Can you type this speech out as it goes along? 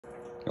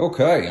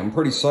Okay, I'm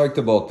pretty psyched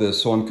about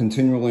this, so I'm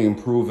continually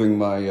improving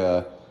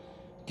my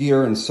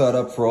gear and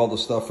setup for all the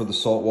stuff for the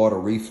saltwater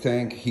reef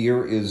tank.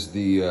 Here is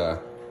the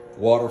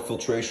water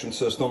filtration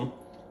system.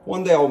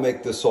 One day I'll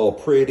make this all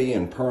pretty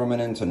and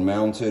permanent and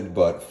mounted,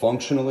 but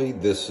functionally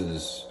this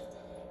is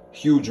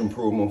huge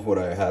improvement of what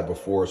I had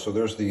before. So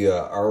there's the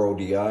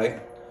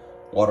RODI,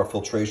 water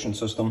filtration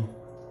system.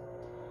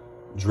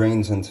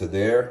 Drains into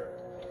there.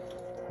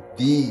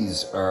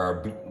 These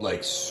are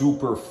like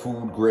super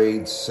food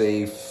grade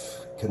safe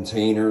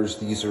containers.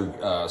 These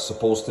are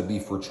supposed to be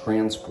for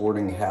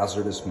transporting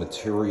hazardous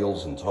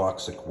materials and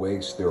toxic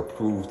waste. They're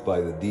approved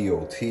by the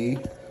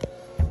DOT.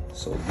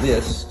 So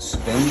this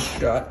spins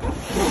shut.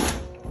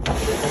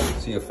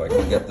 Let's see if I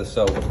can get this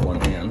out with one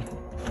hand.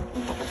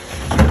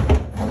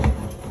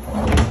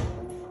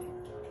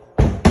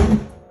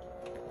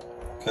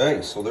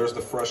 Okay, so there's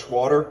the fresh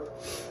water,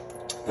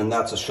 and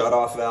that's a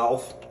shut-off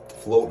valve,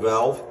 float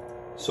valve.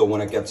 So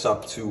when it gets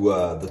up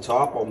to the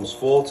top, almost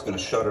full, it's going to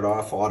shut it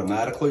off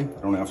automatically.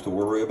 I don't have to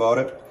worry about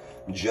it.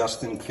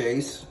 Just in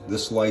case,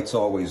 this light's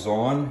always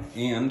on,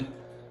 and,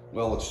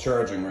 well, it's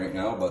charging right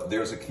now, but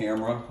there's a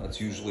camera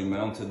that's usually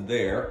mounted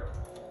there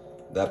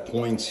that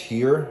points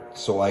here,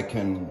 so I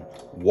can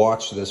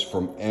watch this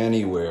from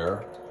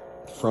anywhere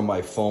from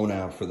my phone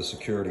app for the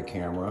security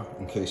camera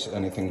in case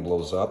anything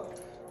blows up.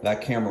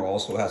 That camera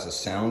also has a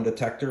sound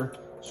detector.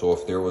 So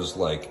if there was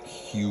like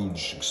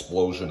huge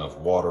explosion of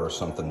water or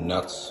something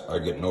nuts, I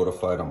get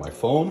notified on my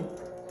phone.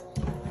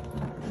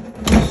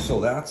 So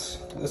that's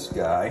this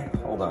guy.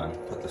 Hold on,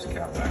 put this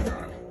cap back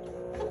on.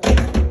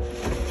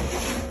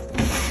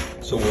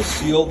 So we'll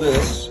seal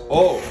this.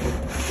 Oh,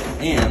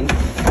 and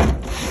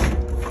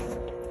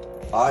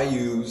I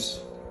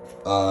use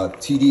a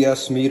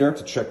TDS meter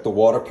to check the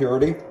water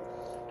purity.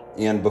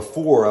 And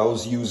before I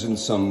was using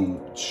some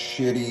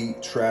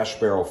shitty trash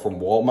barrel from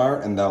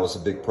Walmart, and that was a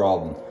big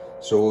problem.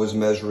 So it was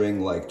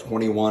measuring like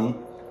 21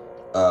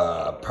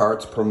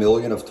 parts per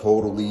million of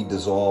totally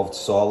dissolved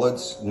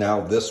solids. Now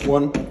this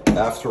one,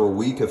 after a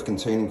week of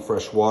containing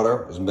fresh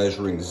water, is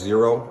measuring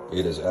 0.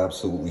 It is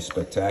absolutely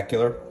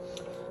spectacular.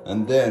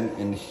 And then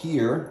in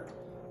here,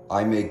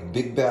 I make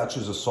big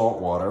batches of salt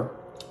water,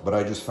 but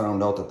I just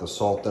found out that the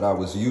salt that I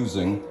was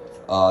using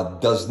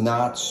does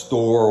not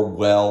store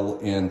well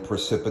and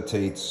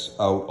precipitates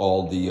out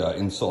all the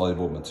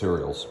insoluble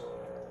materials.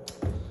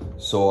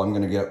 So I'm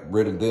gonna get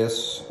rid of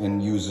this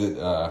and use it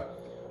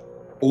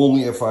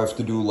only if I have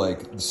to do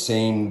like the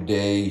same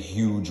day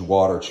huge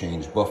water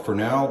change. But for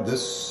now,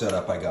 this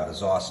setup I got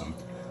is awesome.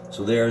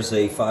 So there's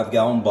a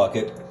 5-gallon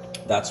bucket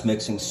that's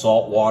mixing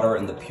salt water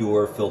and the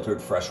pure filtered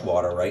fresh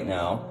water right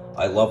now.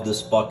 I love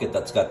this bucket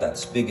that's got that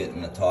spigot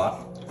in the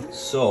top.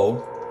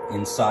 So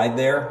inside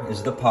there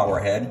is the power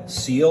head,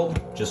 sealed,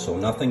 just so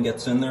nothing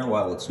gets in there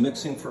while it's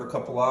mixing for a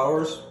couple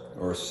hours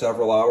or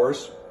several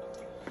hours.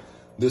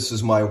 This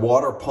is my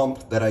water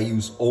pump that I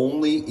use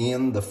only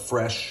in the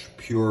fresh,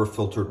 pure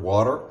filtered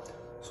water.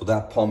 So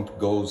that pump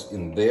goes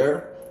in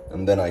there,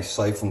 and then I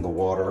siphon the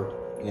water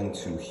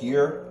into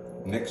here,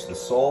 mix the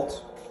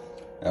salt.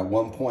 At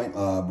one point,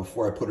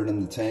 before I put it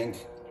in the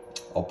tank,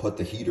 I'll put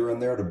the heater in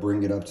there to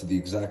bring it up to the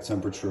exact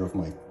temperature of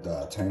my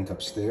tank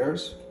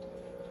upstairs.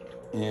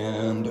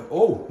 And,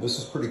 oh, this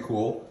is pretty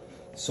cool.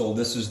 So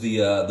this is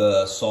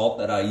the salt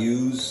that I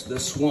use.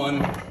 This one,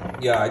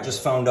 yeah, I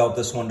just found out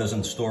this one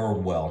doesn't store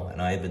well,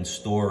 and I have been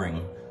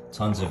storing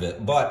tons of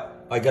it.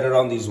 But I got it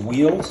on these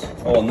wheels.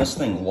 Oh, and this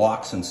thing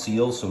locks and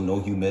seals, so no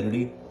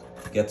humidity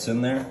gets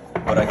in there.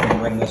 But I can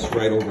bring this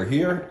right over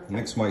here,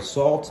 mix my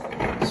salt,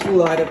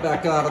 slide it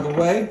back out of the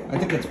way. I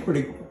think it's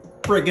pretty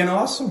friggin'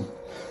 awesome.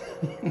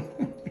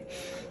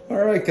 All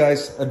right,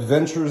 guys,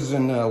 adventures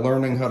in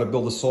learning how to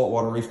build a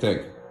saltwater reef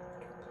tank.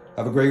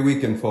 Have a great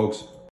weekend, folks.